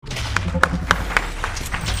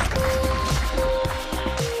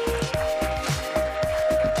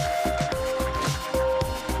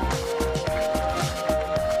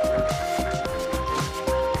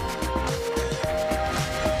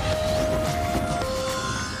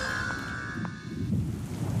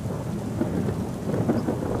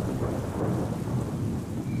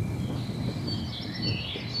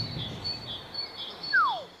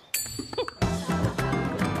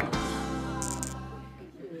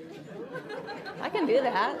can do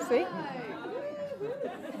that, see?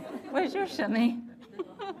 Where's your shimmy?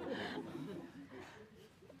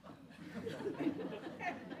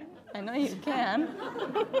 I know you can.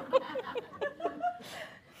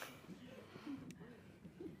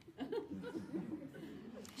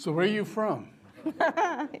 So where are you from?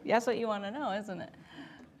 That's what you want to know, isn't it?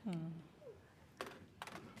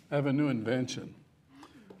 I have a new invention.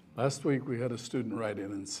 Last week we had a student write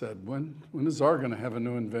in and said, when is R going to have a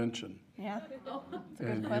new invention? Yeah.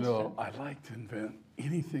 And you know, I like to invent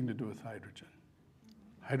anything to do with hydrogen.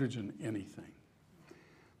 Hydrogen, anything.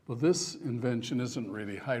 Well, this invention isn't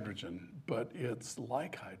really hydrogen, but it's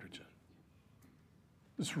like hydrogen.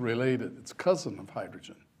 It's related. It's cousin of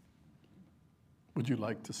hydrogen. Would you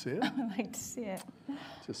like to see it? I would like to see it.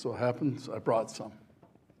 Just so happens I brought some.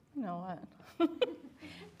 You know what?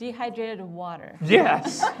 Dehydrated water.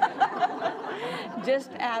 Yes.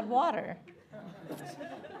 Just add water.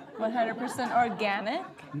 100% organic,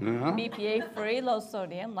 BPA free, low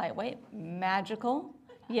sodium, lightweight, magical.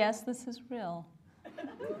 Yes, this is real.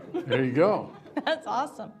 There you go. That's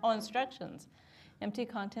awesome. Oh, instructions. Empty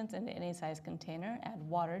contents into any size container. Add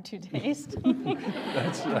water to taste.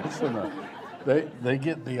 That's enough. They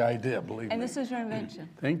get the idea, believe me. And this is your invention.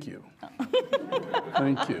 Thank you.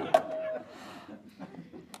 Thank you.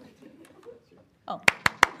 Oh.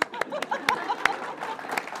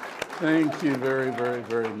 Thank you very, very,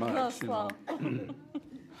 very much. A little slow.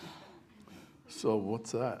 So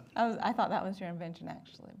what's that? I thought that was your invention,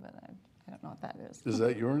 actually, but I don't know what that is. Is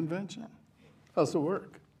that your invention? How's it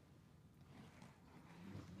work?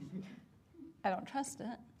 I don't trust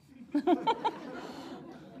it.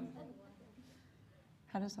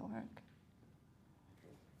 How does it work?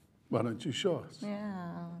 Why don't you show us?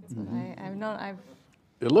 Yeah, that's what I've known.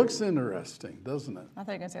 It looks interesting, doesn't it? I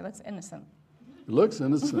thought you were going to say it looks innocent. It looks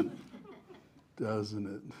innocent, doesn't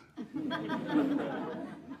it?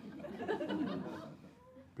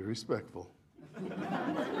 Be respectful.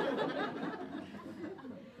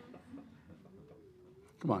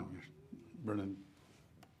 Come on, you're burning.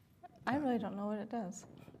 I really don't know what it does.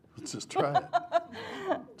 Let's just try it.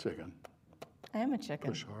 Chicken. I am a chicken.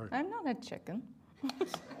 Push hard. I'm not a chicken. Remember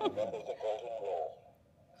the golden rule.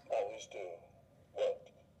 Always do what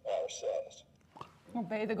R says.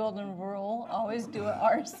 Obey the golden rule. Always do what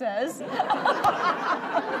R says.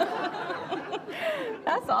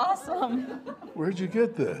 That's awesome. Where'd you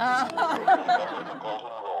get this? Remember the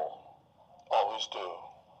golden rule. Always do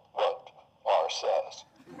what R says.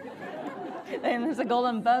 And there's a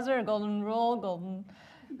golden buzzer, a golden rule, golden.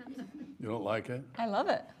 You don't like it? I love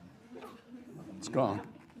it. It's gone.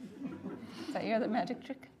 Is that your other magic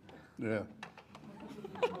trick? Yeah.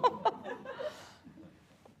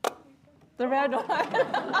 The red one.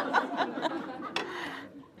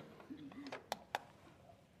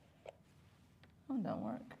 Oh, don't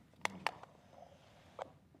work.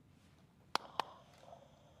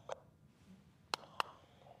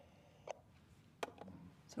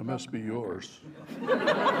 That must be yours.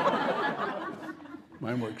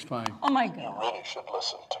 Mine works fine. Oh my You God. really should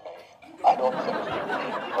listen to me. I don't think you're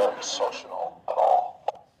being very social at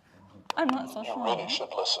all. I'm not You social. really should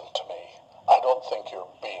listen to me. I don't think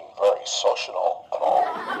you're being very social at all.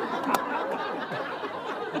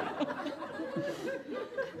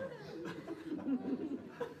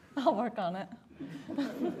 I'll work on it.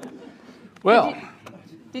 Well,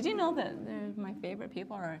 Did you know that my favorite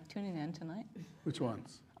people are tuning in tonight? which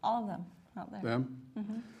ones? All of them out there.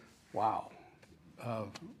 Them? Wow.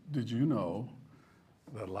 Did you know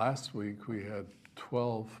that last week we had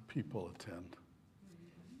 12 people attend?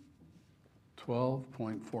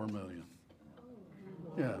 12.4 million.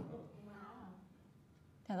 Yeah.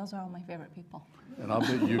 Yeah, those are all my favorite people. And I'll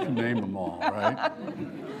bet you can name them all, right?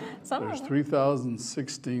 Some There's of them.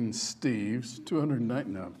 3,016 Steves,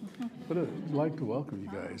 209 now. But I'd like to welcome you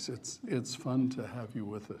guys. It's fun to have you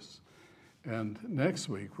with us. And next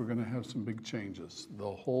week, we're going to have some big changes. The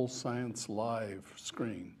whole Science Live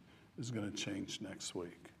screen is going to change next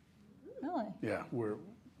week. Really? Yeah, we're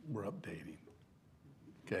updating.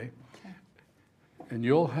 Okay? And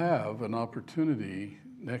you'll have an opportunity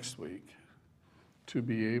next week to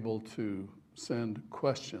be able to send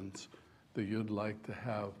questions that you'd like to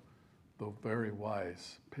have the very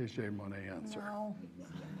wise Paget Monet answer. No,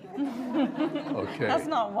 Okay. that's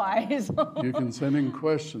not wise. You can send in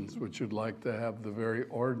questions which you'd like to have the very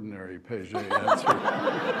ordinary Paget answer.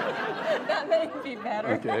 That may be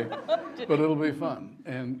better. Okay, but it'll be fun,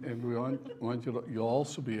 and we want you to. You'll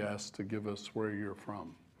also be asked to give us where you're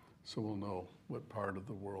from, so we'll know what part of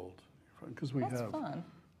the world you're from. Because we That's have fun.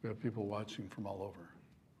 people watching from all over.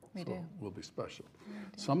 We so do. it will be special.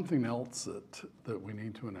 Something else that we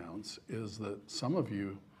need to announce is that some of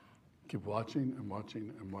you keep watching and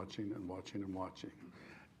watching and watching and watching and watching.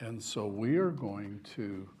 And so we are going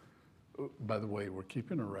to, by the way, we're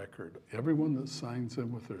keeping a record. Everyone that signs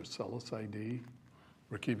in with their Celis ID,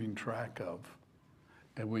 we're keeping track of.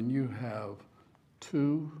 And when you have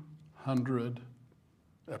 200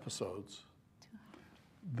 episodes,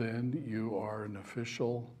 then you are an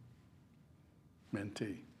official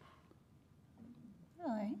mentee.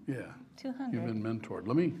 Really? Yeah. 200. You've been mentored.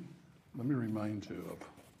 Let me remind you of,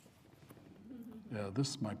 yeah, this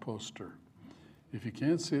is my poster. If you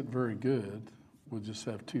can't see it very good, we'll just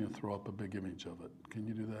have Tina throw up a big image of it. Can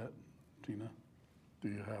you do that, Tina? Do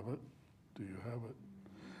you have it? Do you have it?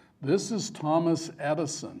 This is Thomas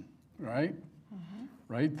Edison, right?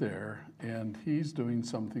 Right there, and he's doing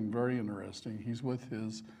something very interesting. He's with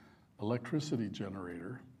his electricity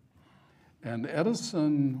generator. And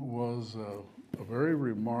Edison was a very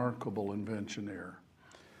remarkable inventioneer.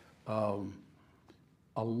 A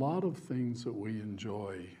lot of things that we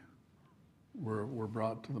enjoy were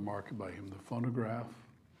brought to the market by him. The phonograph,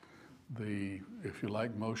 if you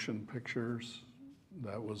like motion pictures,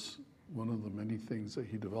 that was one of the many things that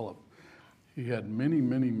he developed. He had many,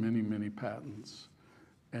 many, many, many patents,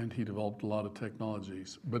 and he developed a lot of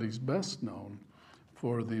technologies, but he's best known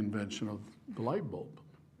for the invention of the light bulb.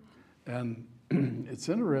 And it's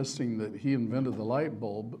interesting that he invented the light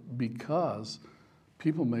bulb because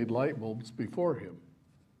people made light bulbs before him.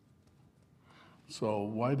 So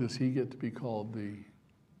why does he get to be called the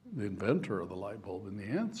inventor of the light bulb? And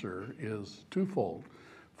the answer is twofold.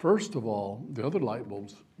 First of all, the other light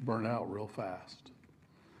bulbs burn out real fast.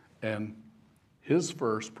 And his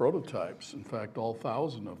first prototypes, in fact, all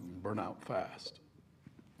 1,000 of them burn out fast.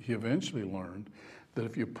 He eventually learned that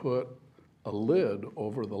if you put a lid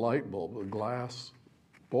over the light bulb, a glass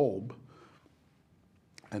bulb,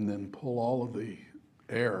 and then pull all of the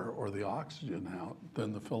air or the oxygen out,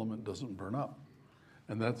 then the filament doesn't burn up.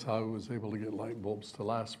 And that's how he was able to get light bulbs to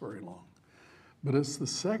last very long. But it's the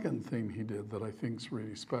second thing he did that I think is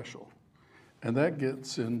really special. And that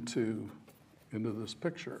gets into this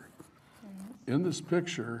picture. In this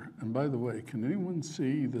picture, and by the way, can anyone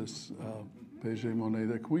see this Paget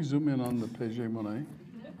Monet? Can we zoom in on the Paget Monet?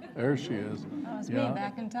 There she is. That was me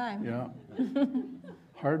back in time. Yeah.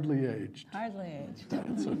 Hardly aged. Hardly aged.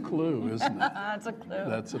 It's a clue, isn't it? That's a clue.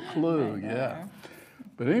 That's a clue, Right yeah. there.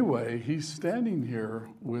 But anyway, he's standing here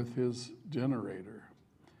with his generator.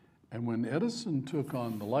 And when Edison took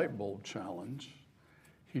on the light bulb challenge,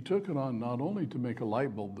 he took it on not only to make a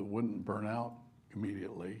light bulb that wouldn't burn out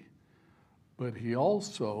immediately, but he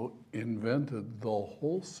also invented the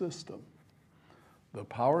whole system, the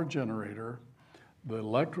power generator, the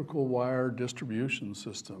electrical wire distribution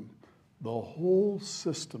system, the whole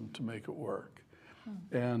system to make it work.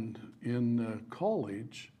 And in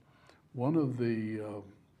college, one of the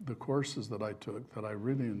courses that I took that I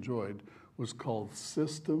really enjoyed was called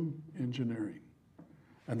system engineering.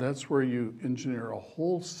 And that's where you engineer a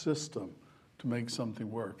whole system to make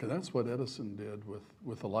something work. And that's what Edison did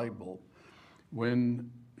with the light bulb. When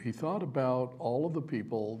he thought about all of the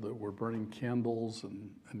people that were burning candles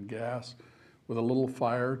and gas with a little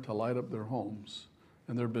fire to light up their homes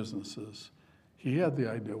and their businesses, he had the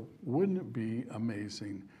idea, wouldn't it be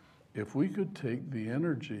amazing if we could take the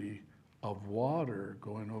energy of water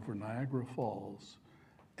going over Niagara Falls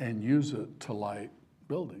and use it to light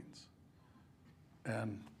buildings?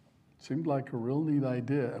 And it seemed like a real neat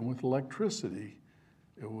idea. And with electricity,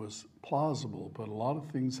 it was plausible, but a lot of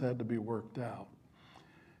things had to be worked out.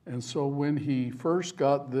 And so when he first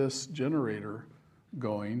got this generator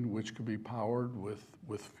going, which could be powered with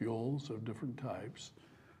fuels of different types,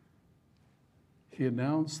 he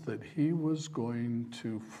announced that he was going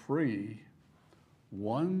to free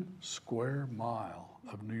 1 square mile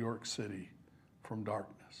of New York City from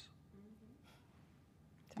darkness.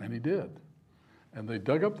 And he did. And they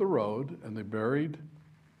dug up the road and they buried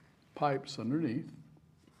pipes underneath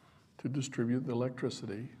to distribute the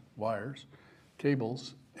electricity, wires,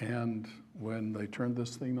 cables, and when they turned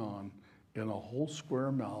this thing on, in a whole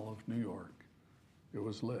square mile of New York, it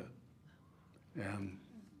was lit. And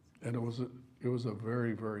it was a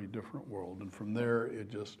very, very different world. And from there, it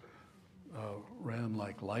just ran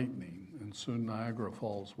like lightning. And soon Niagara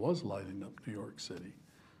Falls was lighting up New York City.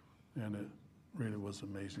 And it really was an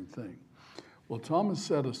amazing thing. Well, Thomas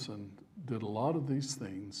Edison did a lot of these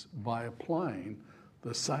things by applying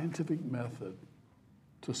the scientific method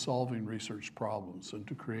to solving research problems and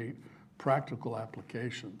to create practical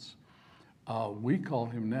applications. We call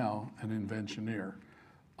him now an inventioneer.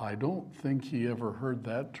 I don't think he ever heard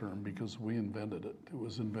that term because we invented it. It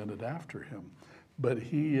was invented after him. But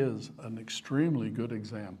he is an extremely good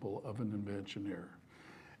example of an inventioneer.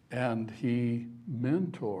 And he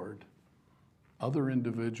mentored other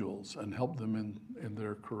individuals and helped them in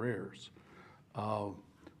their careers.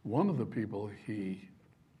 One of the people he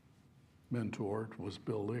mentored was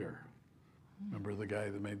Bill Lear. Remember the guy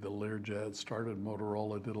that made the Learjet, started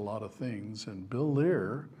Motorola, did a lot of things. And Bill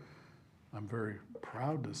Lear, I'm very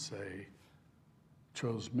proud to say,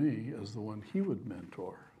 chose me as the one he would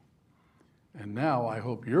mentor. And now I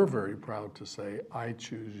hope you're very proud to say, I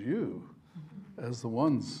choose you as the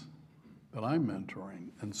ones that I'm mentoring.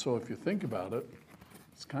 And so if you think about it,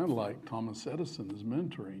 it's kind of like Thomas Edison is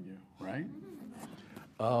mentoring you, right?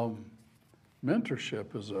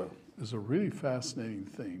 Mentorship is a really fascinating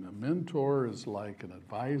thing. A mentor is like an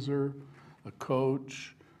advisor, a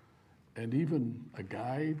coach, and even a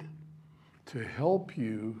guide to help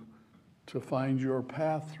you to find your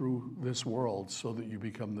path through this world so that you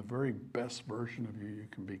become the very best version of you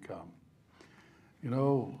can become. You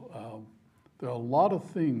know, there are a lot of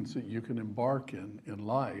things that you can embark in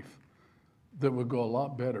life that would go a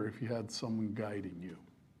lot better if you had someone guiding you.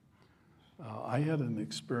 I had an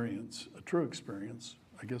experience, a true experience.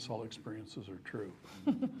 I guess all experiences are true.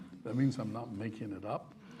 That means I'm not making it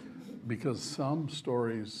up, because some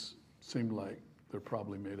stories seem like they're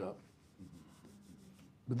probably made up.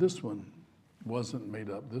 But this one wasn't made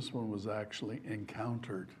up. This one was actually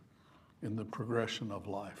encountered in the progression of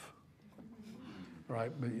life.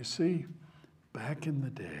 Right? But you see, back in the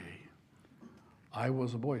day, I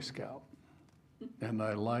was a Boy Scout, and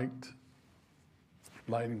I liked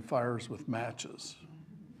lighting fires with matches.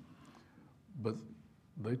 But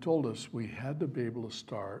they told us we had to be able to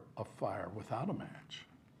start a fire without a match.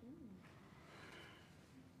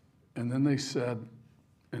 And then they said,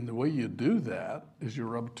 and the way you do that is you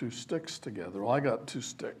rub two sticks together. Well, I got two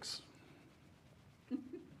sticks,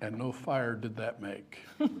 and no fire did that make.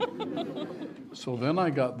 So then I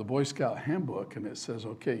got the Boy Scout handbook, and it says,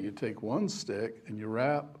 okay, you take one stick and you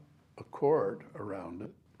wrap a cord around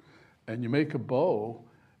it, and you make a bow,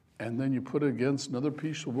 and then you put it against another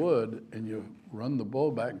piece of wood, and you run the bow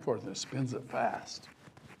back and forth, and it spins it fast.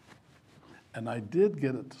 And I did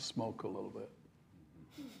get it to smoke a little bit,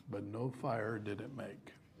 but no fire did it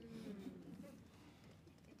make.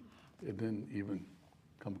 It didn't even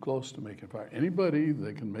come close to making fire. Anybody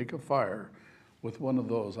that can make a fire with one of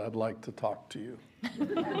those, I'd like to talk to you.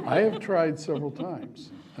 I have tried several times,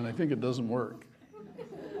 and I think it doesn't work.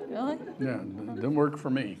 Really? Yeah, it didn't work for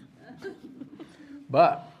me.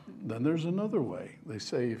 But then there's another way. They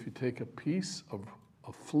say if you take a piece of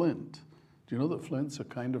flint, do you know that flint's a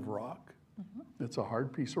kind of rock? Mm-hmm. It's a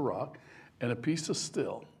hard piece of rock, and a piece of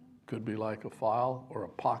steel, could be like a file or a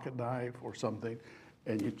pocket knife or something,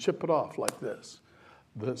 and you chip it off like this.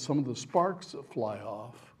 Some of the sparks that fly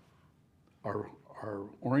off are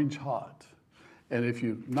orange hot. And if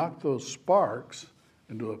you knock those sparks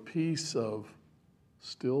into a piece of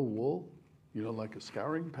steel wool, you know, like a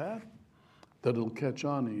scouring pad, that it'll catch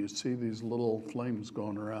on, and you see these little flames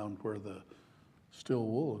going around where the steel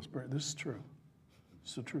wool is burnt. This is true.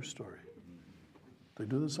 It's a true story. They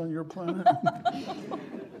do this on your planet?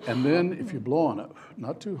 And then if you blow on it,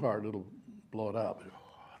 not too hard, it'll blow it out.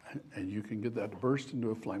 And you can get that to burst into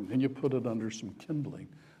a flame. Then you put it under some kindling,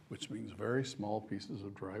 which means very small pieces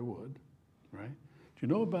of dry wood, right? Do you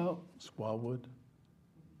know about squaw wood?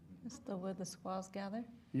 It's the wood the squaws gather?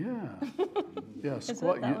 Yeah. Yeah,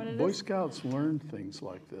 Boy Scouts learn things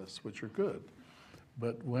like this, which are good.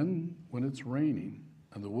 But when it's raining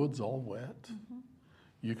and the wood's all wet, mm-hmm.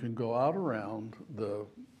 you can go out around the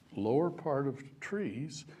lower part of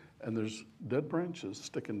trees, and there's dead branches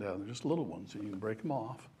sticking down. They're just little ones, and you can break them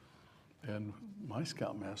off. And my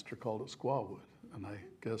scoutmaster called it squaw wood. And I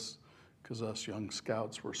guess because us young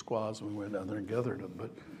scouts were squaws, and we went down there and gathered them.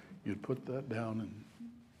 But you'd put that down and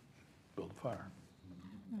build a fire.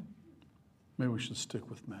 Maybe we should stick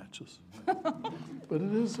with matches. But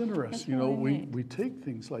it is interesting. You know, we take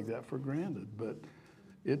things like that for granted, but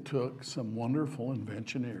it took some wonderful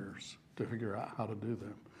inventioneers to figure out how to do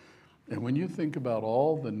them. And when you think about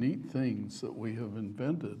all the neat things that we have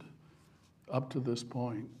invented up to this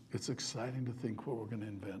point, it's exciting to think what we're going to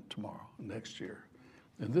invent tomorrow, next year.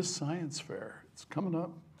 And this science fair, it's coming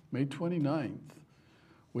up May 29th.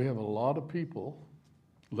 We have a lot of people,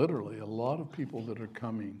 literally a lot of people that are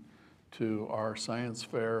coming to our science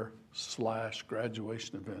fair /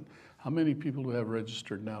 graduation event. How many people do we have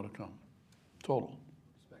registered now to come? Total?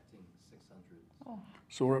 Expecting 600. Oh.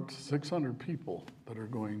 So we're up to 600 people that are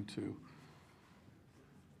going to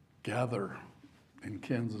gather in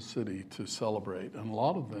Kansas City to celebrate, and a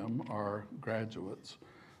lot of them are graduates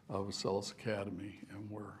of Acellus Academy, and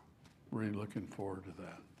we're really looking forward to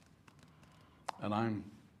that. And I'm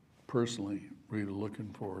personally really looking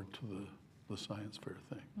forward to the science fair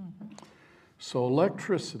thing. Mm-hmm. So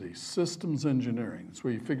electricity, systems engineering, it's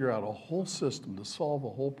where you figure out a whole system to solve a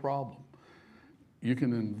whole problem. You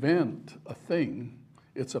can invent a thing,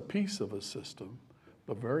 it's a piece of a system,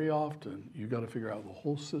 but very often you got to figure out the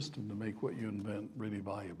whole system to make what you invent really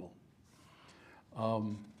valuable.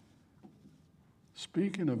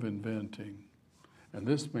 Speaking of inventing, and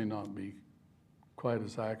this may not be quite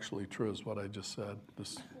as actually true as what I just said,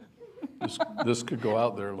 this could go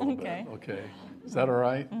out there a little bit, okay? Is that all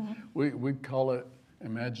right? Mm-hmm. We'd call it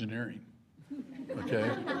Imagineering,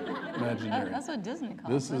 okay? Imagineering. That's what Disney calls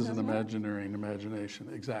it. This is an Imagineering, imagination,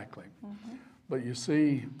 exactly. Mm-hmm. But you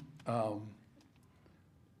see, I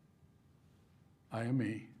am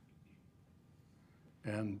me,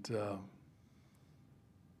 and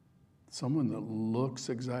someone that looks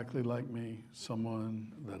exactly like me,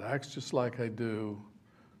 someone that acts just like I do,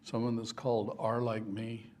 someone that's called R like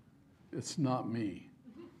me, it's not me.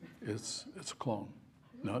 It's a clone.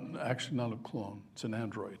 Actually not a clone, it's an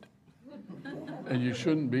android. And you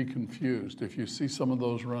shouldn't be confused if you see some of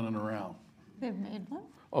those running around. They've made one?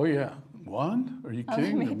 Oh yeah, one? Are you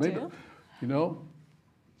kidding? They made two? You know,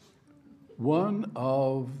 one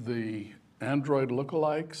of the android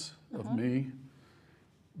lookalikes of me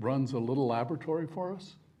runs a little laboratory for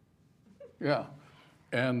us. Yeah,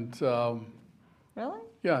 and really?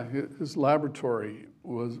 Yeah, his laboratory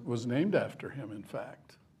was named after him, in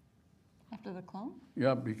fact. After the clone?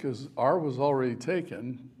 Yeah, because R was already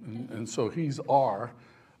taken, and so he's R,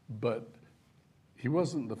 but he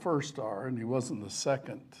wasn't the first R, and he wasn't the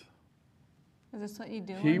second. Is this what you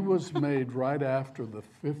do? He was made right after the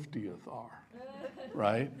 50th R,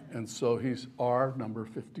 right? And so he's R number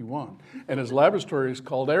 51. And his laboratory is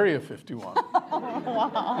called Area 51.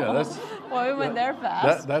 Wow. Yeah, that's... Well, we went there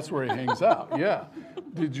fast. That's where he hangs out, yeah.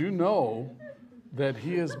 Did you know that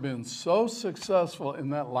he has been so successful in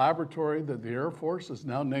that laboratory that the Air Force has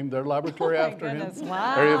now named their laboratory after goodness. him?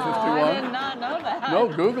 Wow. Area 51? I did not know that. No,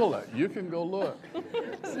 Google it. You can go look.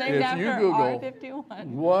 It's named If after you Google, R51.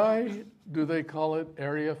 why do they call it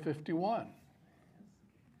Area 51?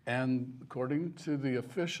 And according to the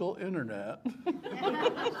official internet,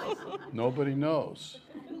 nobody knows.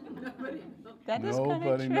 That is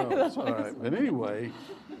Nobody kind of true. knows. All right, but anyway,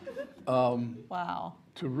 Wow.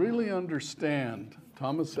 to really understand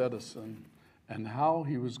Thomas Edison and how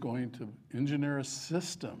he was going to engineer a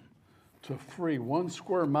system to free 1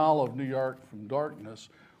 square mile of New York from darkness,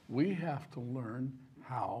 we have to learn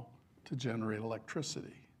how to generate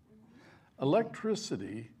electricity.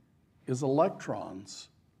 Electricity is electrons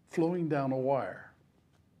flowing down a wire.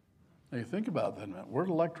 Now you think about that a minute. Where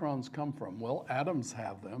do electrons come from? Well, atoms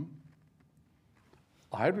have them.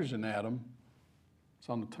 A hydrogen atom, it's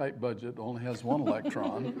on a tight budget, only has 1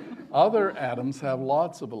 electron. Other atoms have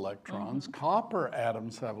lots of electrons. Copper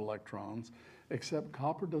atoms have electrons, except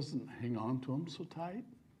copper doesn't hang on to them so tight.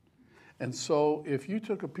 And so if you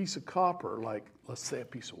took a piece of copper, like let's say a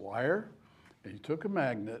piece of wire, and you took a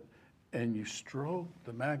magnet and you stroked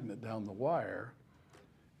the magnet down the wire,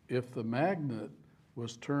 if the magnet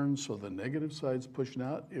was turned so the negative side's pushing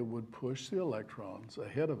out, it would push the electrons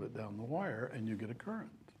ahead of it down the wire and you get a current.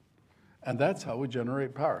 And that's how we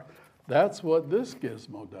generate power. That's what this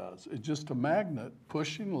gizmo does. It's just a magnet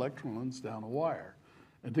pushing electrons down a wire.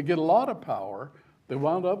 And to get a lot of power, they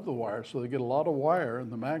wound up the wire, so they get a lot of wire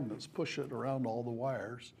and the magnets push it around all the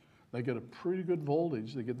wires. They get a pretty good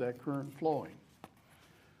voltage, they get that current flowing.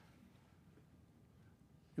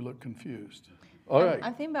 You look confused. All right.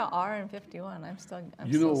 I'm thinking about R and 51. I'm still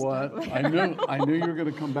You know what? I knew you were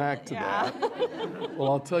going to come back to that.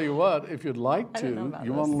 Well, I'll tell you what. If you'd like to,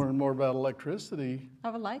 you want to learn more about electricity. I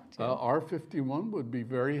would like to. R51 would be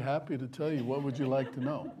very happy to tell you. What would you like to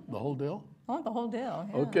know? The whole deal? I want the whole deal.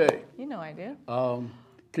 Yeah. Okay. You know I do.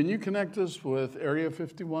 Can you connect us with Area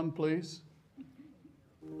 51, please?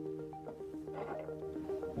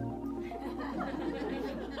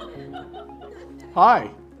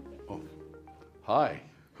 Hi. Oh, hi.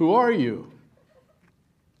 Who are you?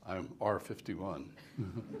 I'm R51.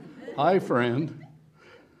 Hi, friend.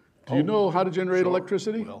 Do you know how to generate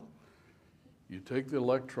electricity? Well, you take the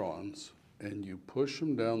electrons and you push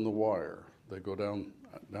them down the wire. They go down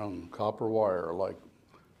copper wire. Like,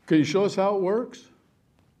 can you show us how it works?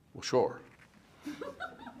 Well, sure.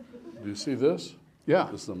 Do you see this? Yeah.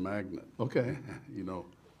 This is a magnet. Okay. You know,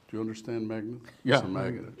 do you understand magnets? Yeah. It's a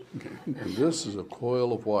magnet. Okay. And this is a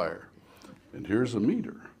coil of wire. And here's a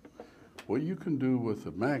meter. What you can do with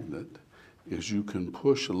a magnet is you can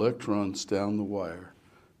push electrons down the wire.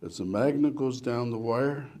 As the magnet goes down the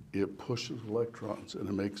wire, it pushes electrons and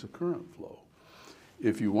it makes a current flow.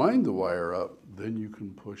 If you wind the wire up, then you can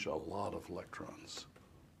push a lot of electrons,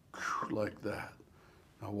 like that.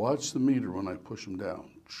 Now watch the meter when I push them down.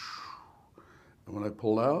 And when I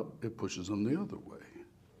pull out, it pushes them the other way.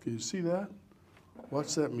 Can you see that?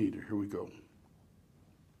 Watch that meter. Here we go.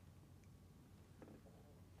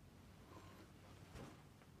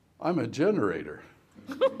 I'm a generator.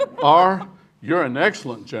 R, you're an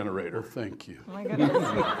excellent generator. Thank you. Oh my goodness.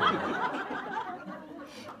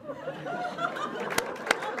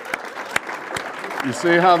 You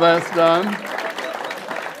see how that's done?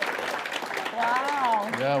 Wow.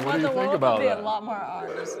 Yeah, what do you think Well, about the world would be that? a lot more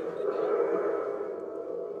R's.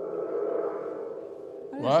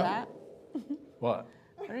 What What? is that? What?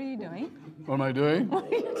 What are you doing? What am I doing? What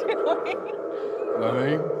are you doing?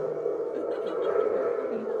 Nothing.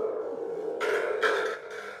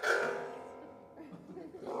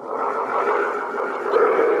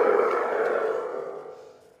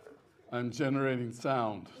 I'm generating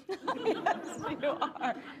sound. Yes, you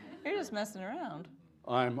are. You're just messing around.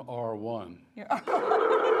 I'm R1. You're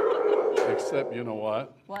Except, you know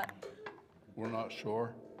what? what? We're not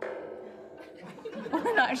sure.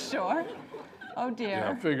 We're not sure. Oh Yeah, dear.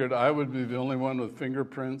 I figured I would be the only one with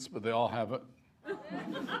fingerprints, but they all have it.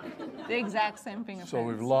 The exact same fingerprints. So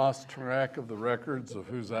we've lost track of the records of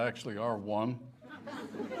who's actually R1.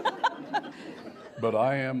 But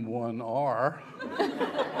I am 1R.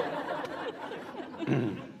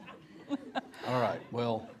 All right,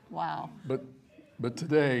 well, Wow. but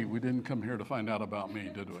today we didn't come here to find out about me,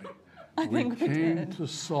 did we? I think we came did. to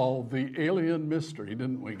solve the alien mystery,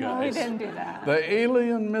 didn't we, No, we guys? didn't do that. The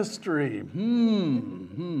alien mystery. It's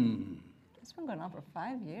been going on for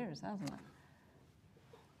 5 years, hasn't it?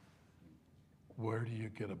 Where do you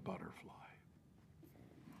get a butterfly?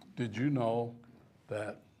 Did you know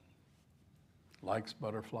that likes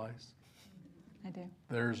butterflies? I do.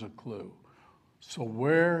 There's a clue. So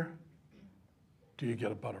where do you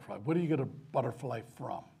get a butterfly? What do you get a butterfly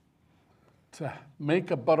from? To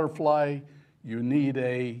make a butterfly, you need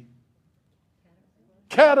a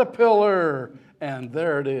caterpillar. And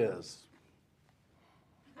there it is.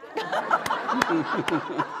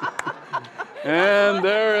 And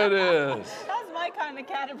there it is. That's my kind of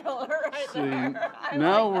caterpillar right See, there. I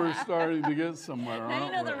now like we're that. starting to get somewhere, Now aren't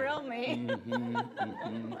you know we? the real me.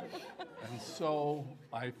 And so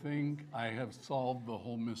I think I have solved the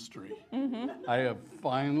whole mystery. I have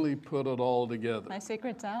finally put it all together. My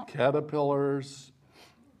secret's out. Caterpillars.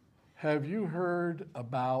 Have you heard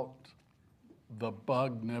about the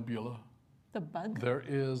bug nebula? The bug? There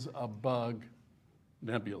is a bug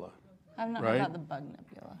nebula. I've not right? heard about the bug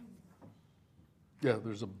nebula. Yeah,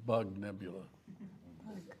 there's a bug nebula.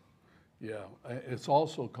 Yeah, it's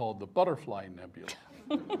also called the butterfly nebula.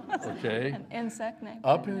 Okay? An insect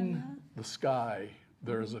nebula? Up in the sky,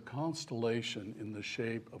 there is a constellation in the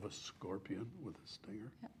shape of a scorpion with a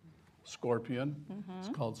stinger. Scorpion. It's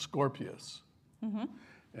called Scorpius.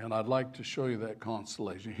 And I'd like to show you that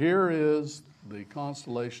constellation. Here is the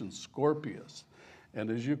constellation Scorpius.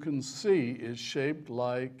 And as you can see, it's shaped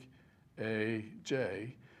like a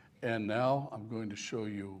J. And now I'm going to show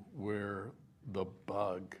you where the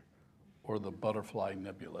bug or the butterfly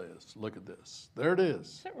nebula is. Look at this. There it is.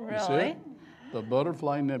 Is it You see really? it? The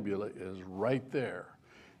butterfly nebula is right there.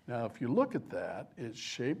 Now, if you look at that, it's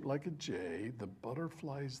shaped like a J. The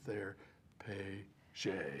butterfly's there. Pay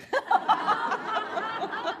J.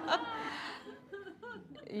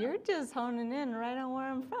 You're just honing in right on where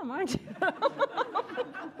I'm from, aren't you?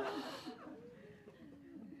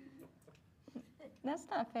 That's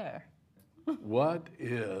not fair. What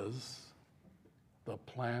is the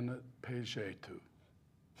planet Pagetu?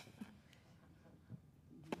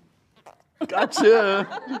 Gotcha.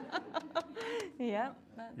 Yep.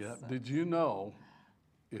 That's, Yeah. Did you know?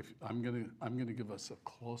 If I'm gonna give us a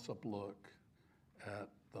close-up look at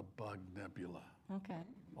the bug nebula, Okay.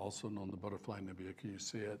 also known the butterfly nebula. Can you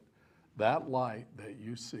see it? That light that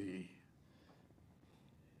you see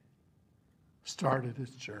started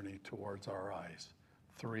its journey towards our eyes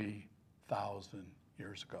 3,000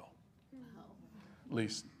 years ago. At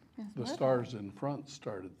least the stars in front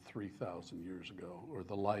started 3,000 years ago, or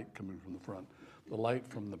the light coming from the front. The light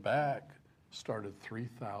from the back started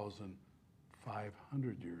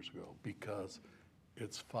 3,500 years ago because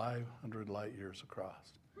it's 500 light years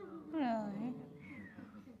across. Really?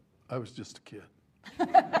 I was just a kid.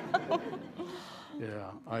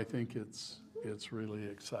 Yeah, I think it's really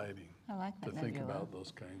exciting I like to that think nebula. about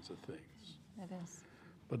those kinds of things. It is.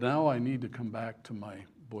 But now I need to come back to my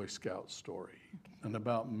Boy Scout story. And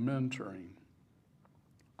about mentoring,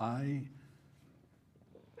 I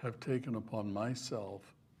have taken upon myself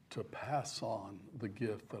to pass on the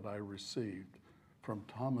gift that I received from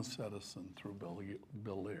Thomas Edison through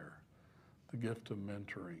Bill Lear, the gift of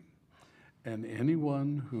mentoring. And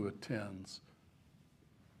anyone who attends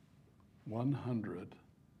 100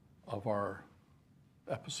 of our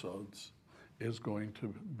episodes is going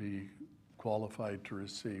to be qualified to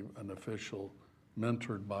receive an official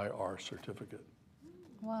mentored by our certificate.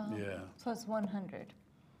 Wow. Yeah. So it's 100.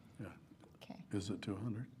 Yeah. Okay. Is it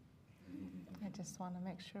 200? I just want to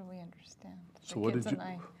make sure we understand. So The what kids did you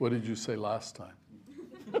and what did you say last time?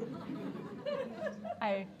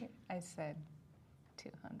 I said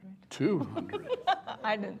 200. 200.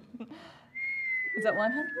 I didn't. Is that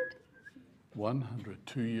 100? 100,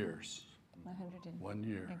 2 years. 100 and 1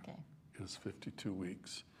 year Okay. is 52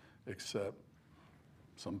 weeks, except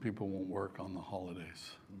some people won't work on the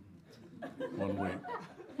holidays. 1 week.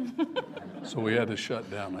 So we had to shut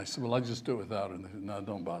down. I said, well, I'll just do it without it. And they said, no,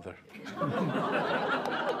 don't bother.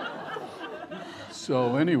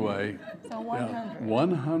 So anyway, So 100.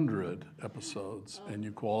 100 episodes, and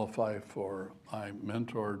you qualify for I'm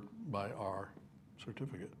mentored by our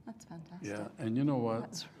certificate. That's fantastic. Yeah, and you know what?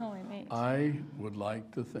 That's really neat. I would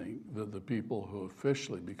like to think that the people who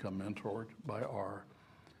officially become mentored by R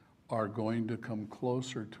are going to come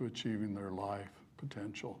closer to achieving their life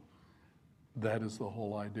potential. That is the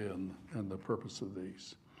whole idea and the purpose of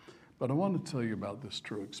these. But I want to tell you about this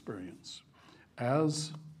true experience.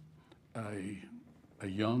 As a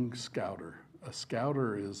young scouter, a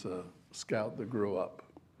scouter is a scout that grew up.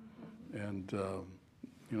 And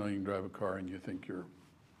you know, you can drive a car and you think you're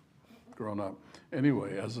grown up.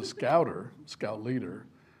 Anyway, as a scouter, scout leader,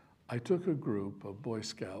 I took a group of Boy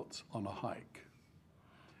Scouts on a hike.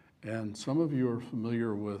 And some of you are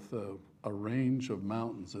familiar with a range of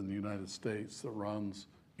mountains in the United States that runs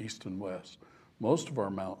east and west. Most of our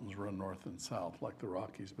mountains run north and south, like the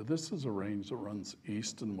Rockies, but this is a range that runs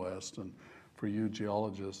east and west. And for you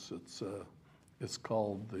geologists, it's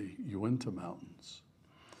called the Uinta Mountains.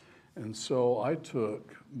 And so I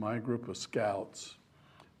took my group of scouts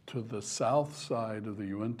to the south side of the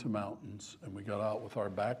Uinta Mountains, and we got out with our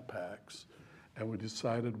backpacks, and we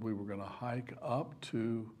decided we were going to hike up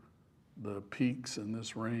to the peaks in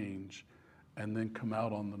this range and then come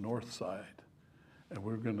out on the north side. And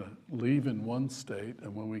we're going to leave in one state,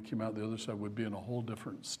 and when we came out the other side, we'd be in a whole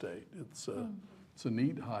different state. It's a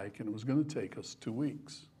neat hike, and it was going to take us 2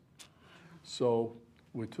 weeks. So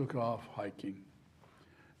we took off hiking,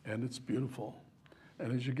 and it's beautiful.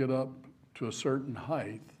 And as you get up to a certain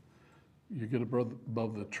height, you get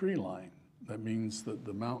above the tree line. That means that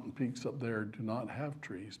the mountain peaks up there do not have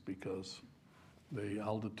trees because the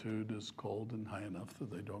altitude is cold and high enough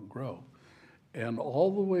that they don't grow. And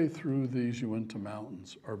all the way through these Uinta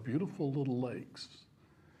Mountains are beautiful little lakes.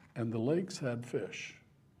 And the lakes had fish.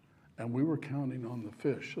 And we were counting on the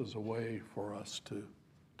fish as a way for us to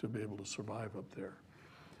be able to survive up there.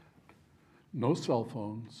 No cell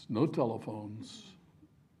phones, no telephones,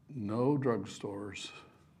 no drugstores,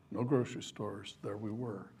 no grocery stores. There we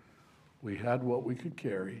were. We had what we could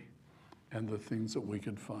carry and the things that we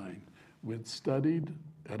could find. We'd studied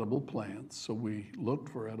edible plants, so we looked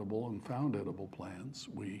for edible and found edible plants.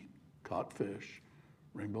 We caught fish,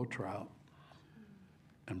 rainbow trout,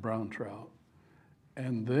 and brown trout.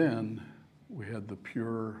 And then we had the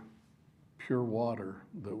pure water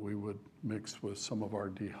that we would mix with some of our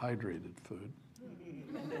dehydrated food.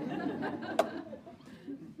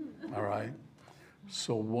 All right.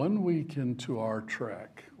 So 1 week into our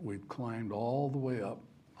trek, we'd climbed all the way up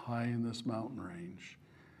high in this mountain range.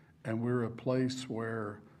 And we were a place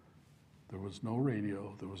where there was no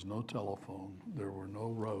radio, there was no telephone, there were no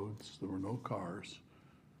roads, there were no cars.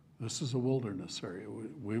 This is a wilderness area.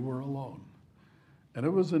 We were alone. And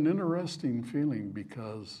it was an interesting feeling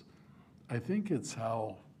because I think it's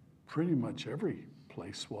how pretty much every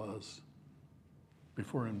place was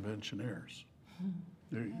before Inventioneers.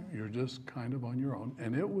 You're just kind of on your own.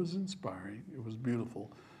 And it was inspiring. It was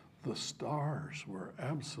beautiful. The stars were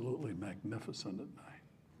absolutely magnificent at night.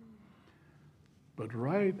 But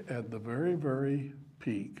right at the very, very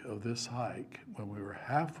peak of this hike, when we were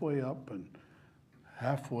halfway up and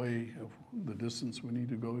halfway of the distance we need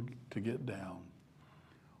to go to get down,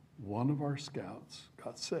 one of our scouts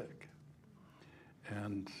got sick.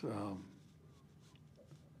 And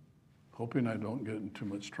hoping I don't get in too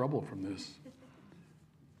much trouble from this,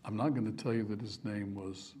 I'm not going to tell you that his name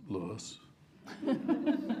was Lewis.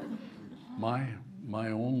 My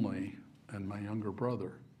only and my younger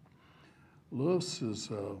brother. Lewis is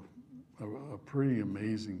a pretty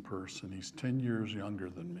amazing person. He's 10 years younger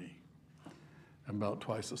than me and about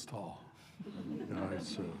twice as tall. You know,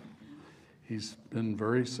 he's been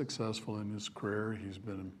very successful in his career. He's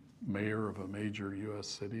been mayor of a major U.S.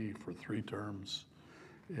 city for 3 terms.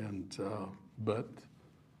 And, but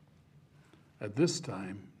at this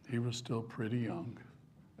time, he was still pretty young.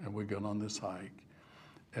 And we got on this hike.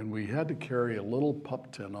 And we had to carry a little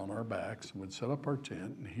pup tent on our backs, and we'd set up our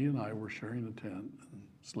tent, and he and I were sharing a tent and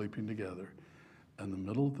sleeping together. In the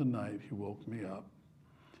middle of the night, he woke me up,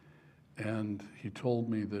 and he told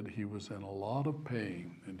me that he was in a lot of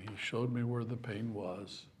pain, and he showed me where the pain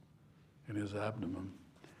was in his abdomen.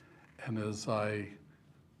 And as I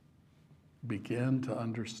began to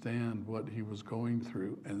understand what he was going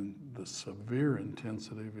through and the severe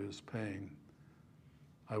intensity of his pain,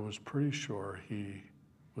 I was pretty sure he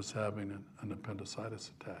was having an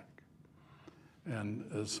appendicitis attack. And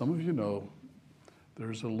as some of you know,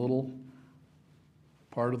 there's a little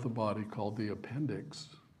part of the body called the appendix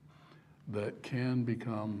that can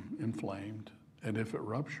become inflamed. And if it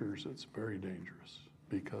ruptures, it's very dangerous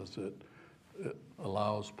because it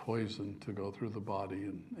allows poison to go through the body,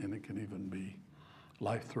 and it can even be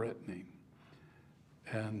life-threatening.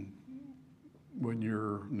 And when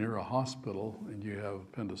you're near a hospital and you have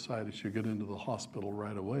appendicitis, you get into the hospital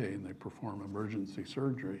right away and they perform emergency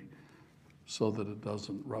surgery so that it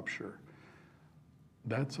doesn't rupture.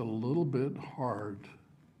 That's a little bit hard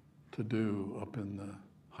to do up in the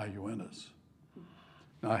high Uintas.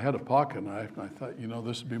 Now, I had a pocket knife and I thought, you know,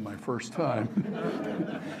 this would be my first time.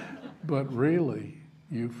 But really,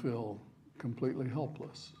 you feel completely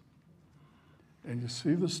helpless. And you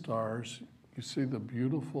see the stars, you see the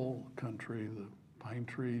beautiful country, the pine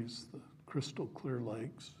trees, the crystal clear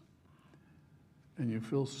lakes, and you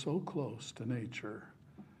feel so close to nature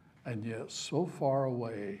and yet so far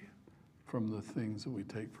away from the things that we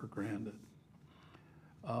take for granted.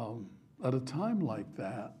 At a time like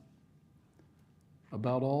that,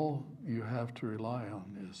 about all you have to rely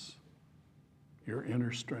on is your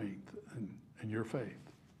inner strength and your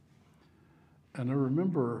faith. And I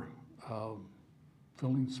remember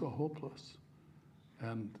feeling so hopeless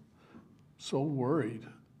and so worried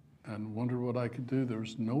and wondered what I could do. There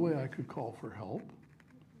was no way I could call for help.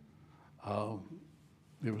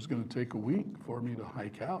 It was going to take a week for me to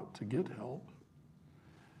hike out to get help.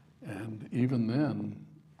 And even then,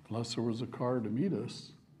 unless there was a car to meet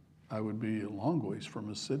us, I would be a long ways from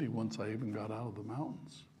a city once I even got out of the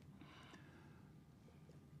mountains.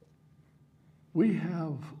 We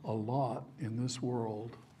have a lot in this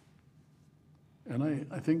world, and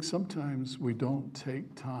I think sometimes we don't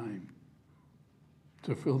take time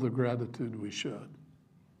to feel the gratitude we should.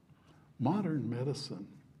 Modern medicine,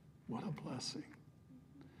 what a blessing.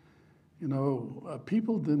 You know,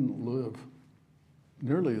 people didn't live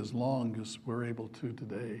nearly as long as we're able to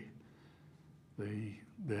today.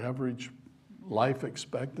 The average life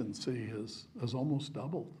expectancy has almost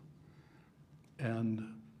doubled.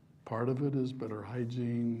 And part of it is better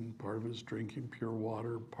hygiene, part of it is drinking pure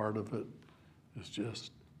water, part of it is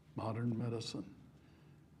just modern medicine.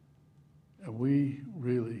 And we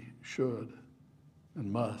really should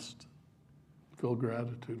and must feel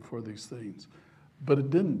gratitude for these things. But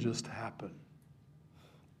it didn't just happen.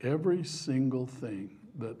 Every single thing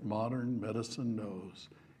that modern medicine knows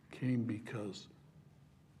came because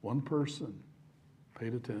one person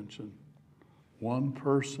paid attention, one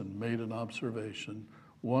person made an observation,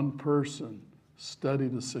 one person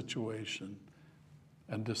studied a situation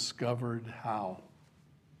and discovered how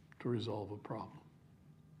to resolve a problem.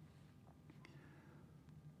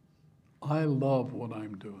 I love what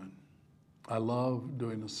I'm doing. I love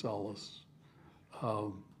doing Acellus.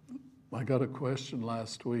 I got a question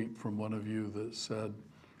last week from one of you that said,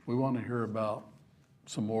 we want to hear about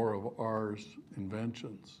some more of ours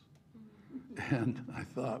inventions. And I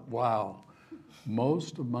thought, wow,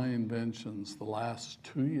 most of my inventions the last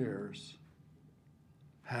 2 years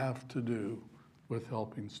have to do with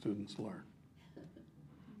helping students learn.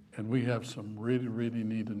 And we have some really, really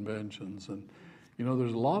neat inventions. And you know,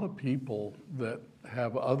 there's a lot of people that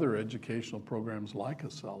have other educational programs like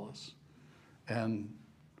Acellus, and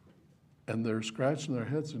they're scratching their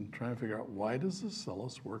heads and trying to figure out, why does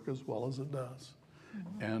Acellus work as well as it does?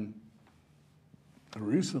 Mm-hmm. And I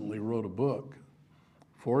recently wrote a book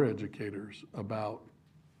for educators about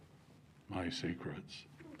my secrets.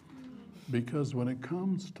 Because when it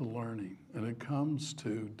comes to learning and it comes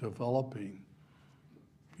to developing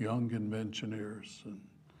young inventioneers and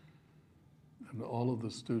all of the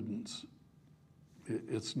students,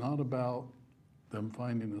 it's not about them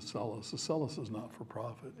finding Acellus. Acellus is not for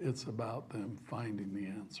profit. It's about them finding the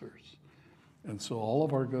answers. And so all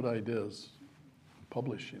of our good ideas,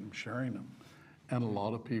 publishing them, sharing them, and a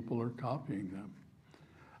lot of people are copying them.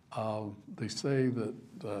 They say that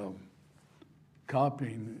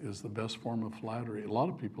copying is the best form of flattery. A lot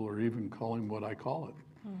of people are even calling what I call it.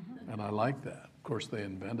 And I like that. Of course, they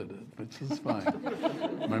invented it, which is fine.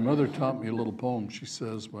 My mother taught me a little poem. She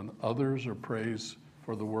says, when others are praised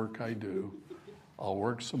for the work I do, I'll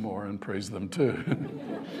work some more and praise them too.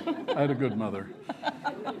 I had a good mother.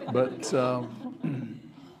 But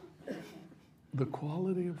the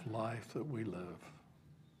quality of life that we live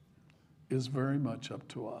is very much up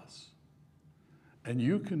to us. And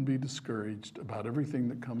you can be discouraged about everything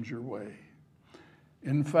that comes your way.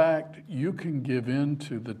 In fact, you can give in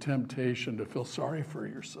to the temptation to feel sorry for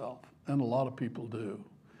yourself, and a lot of people do.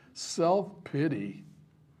 Self-pity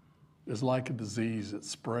is like a disease. It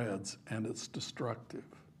spreads, and it's destructive.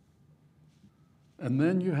 And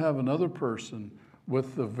then you have another person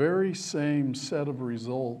with the very same set of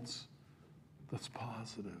results that's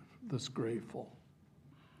positive, that's grateful.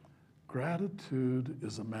 Gratitude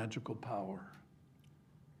is a magical power.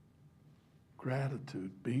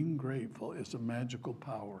 Gratitude, being grateful, is a magical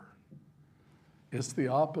power. It's the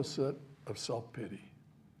opposite of self-pity.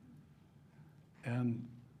 And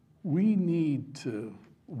we need to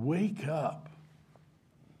wake up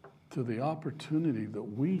to the opportunity that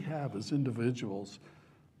we have as individuals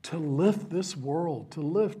to lift this world, to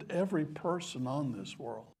lift every person on this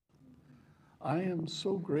world. I am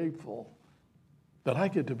so grateful that I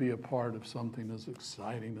get to be a part of something as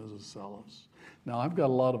exciting as Acellus. Now, I've got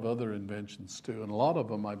a lot of other inventions too, and a lot of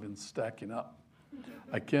them I've been stacking up.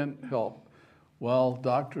 I can't help. Well,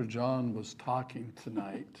 Dr. John was talking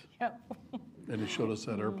tonight, and he showed us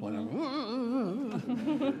that airplane.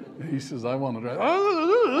 He says, I want to drive.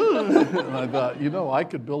 And I thought, you know, I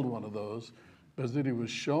could build one of those. But then he was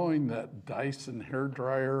showing that Dyson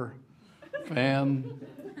hairdryer fan.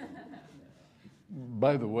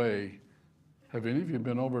 By the way, have any of you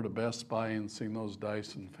been over to Best Buy and seen those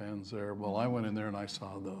Dyson fans there? Well, I went in there and I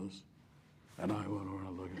saw those. And I went over and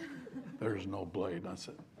I looked, there's no blade. I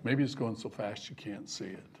said, maybe it's going so fast you can't see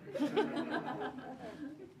it.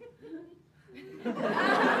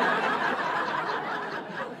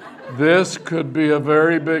 This could be a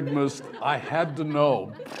very big mistake. I had to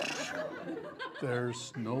know.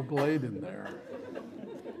 There's no blade in there.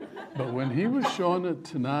 But when he was showing it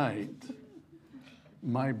tonight,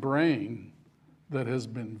 my brain, that has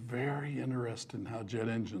been very interested in how jet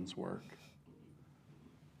engines work,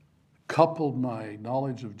 coupled my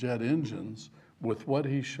knowledge of jet engines with what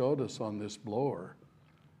he showed us on this blower.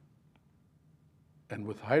 And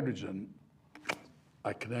with hydrogen,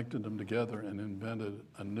 I connected them together and invented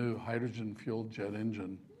a new hydrogen-fueled jet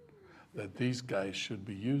engine that these guys should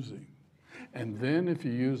be using. And then if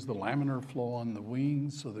you use the laminar flow on the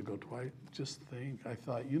wings so they go twice, just think, I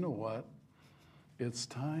thought, you know what? It's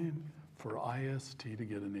time for IST to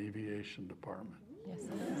get an aviation department. Yes,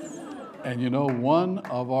 it is. And you know, one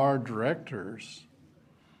of our directors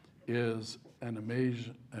is an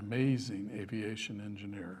amazing aviation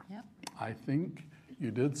engineer. Yep. I think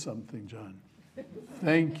you did something, John.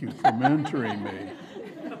 Thank you for mentoring me.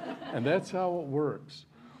 And that's how it works.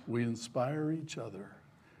 We inspire each other.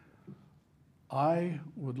 I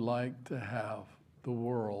would like to have the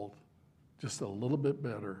world just a little bit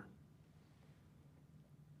better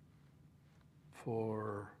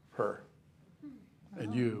for her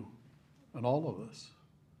and you and all of us.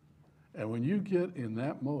 And when you get in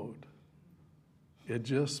that mode, it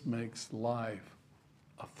just makes life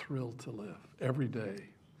a thrill to live every day.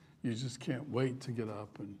 You just can't wait to get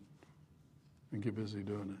up and get busy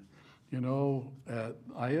doing it. You know, at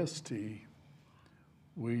IST,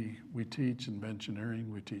 we teach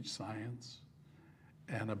inventioneering, we teach science,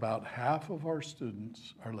 and about half of our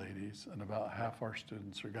students are ladies and about half our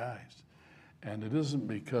students are guys. And it isn't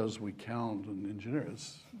because we count and engineer,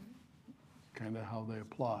 it's kind of how they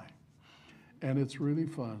apply. And it's really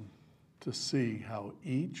fun to see how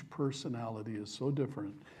each personality is so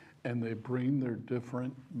different and they bring their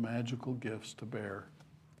different magical gifts to bear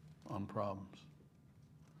on problems.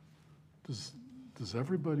 Does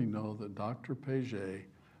everybody know that Dr. Paget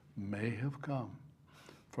may have come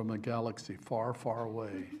from a galaxy far, far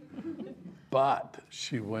away, but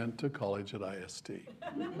she went to college at IST?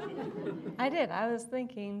 I did. I was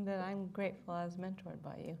thinking that I'm grateful I was mentored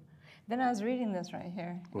by you. Then I was reading this right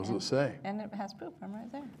here. What does it say? And it has proof. I'm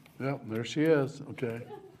right there. Yep, there she is. Okay.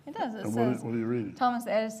 It does. It And says, what are you reading? Thomas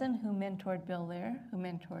Edison, who mentored Bill Lear, who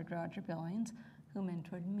mentored Roger Billings, who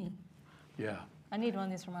mentored me. Yeah. I need one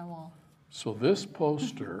of these for my wall. So this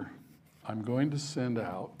poster I'm going to send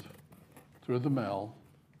out through the mail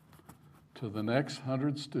to the next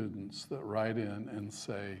 100 students that write in and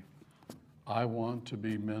say, I want to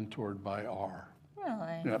be mentored by R.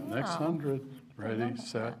 Really? Yep, next Wow. 100, ready,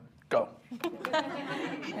 set, go. I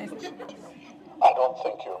don't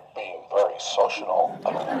think you're being very social.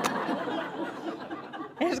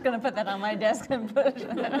 I'm just going to put that on my desk and put it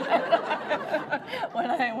when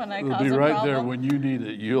I It'll cause be a right problem. there when you need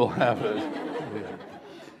it. You'll have it. Yeah.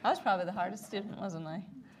 I was probably the hardest student, wasn't I?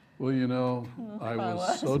 Well, you know, I probably was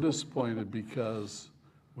was. so disappointed because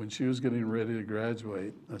when she was getting ready to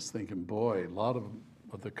graduate, I was thinking, boy, a lot of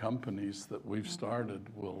the companies that we've started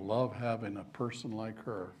will love having a person like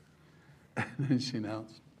her. And then she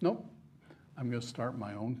announced, nope, I'm going to start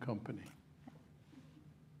my own company.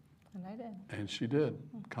 And I did. And she did,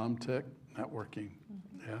 Comtech Networking.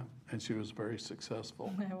 Yeah, and she was very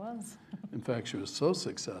successful. I was. In fact, she was so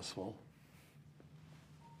successful,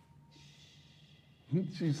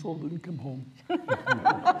 she still didn't come home.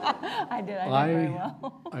 I did. I did very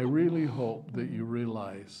well. I really hope that you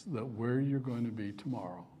realize that where you're going to be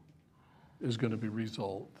tomorrow is going to be a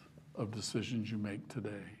result of decisions you make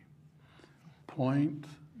today. Point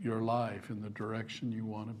your life in the direction you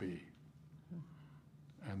want to be,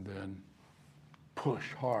 and then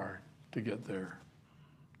push hard to get there.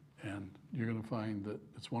 And you're going to find that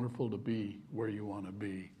it's wonderful to be where you want to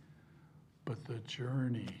be, but the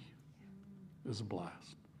journey is a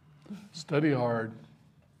blast. Study hard,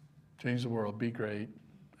 change the world, be great,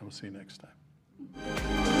 and we'll see you next time.